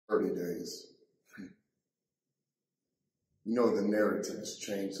30 days. You know, the narrative has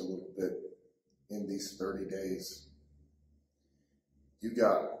changed a little bit in these 30 days. You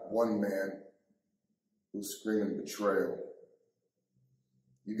got one man who's screaming betrayal.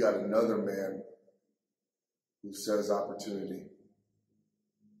 You got another man who says opportunity.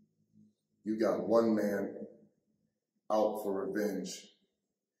 You got one man out for revenge.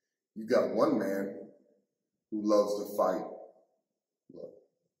 You got one man who loves to fight. Look,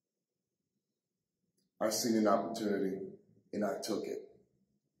 I seen an opportunity and I took it.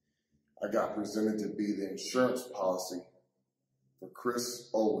 I got presented to be the insurance policy for Chris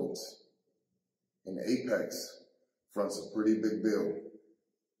Owens, and Apex fronts a pretty big bill.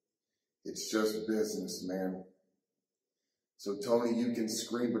 It's just business, man. So Tony, you can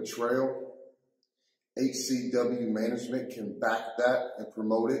scream betrayal. HCW management can back that and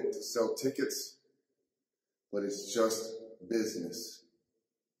promote it to sell tickets, but it's just business.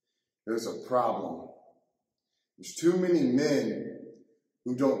 There's a problem. There's too many men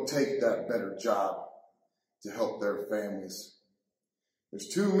who don't take that better job to help their families. There's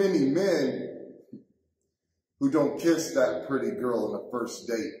too many men who don't kiss that pretty girl on the first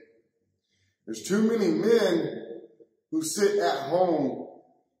date. There's too many men who sit at home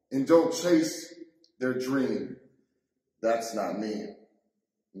and don't chase their dream. That's not me.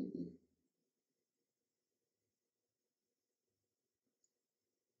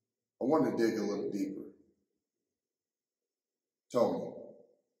 I want to dig a little deeper. Tony,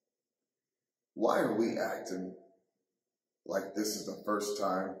 why are we acting like this is the first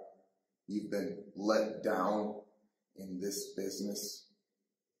time you've been let down in this business?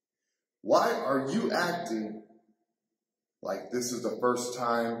 Why are you acting like this is the first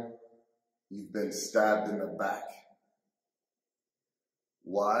time you've been stabbed in the back?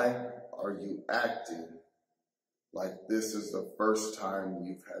 Why are you acting like this is the first time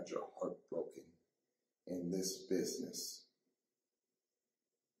you've had your heart broken in this business?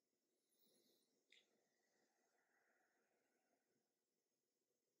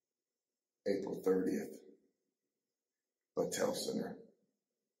 April 30th, Battell Center.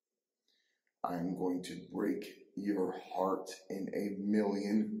 I'm going to break your heart in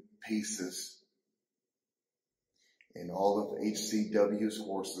 1,000,000 pieces. And all of HCW's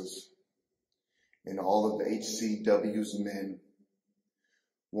horses and all of HCW's men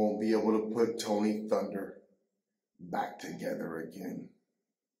won't be able to put Tony Thunder back together again.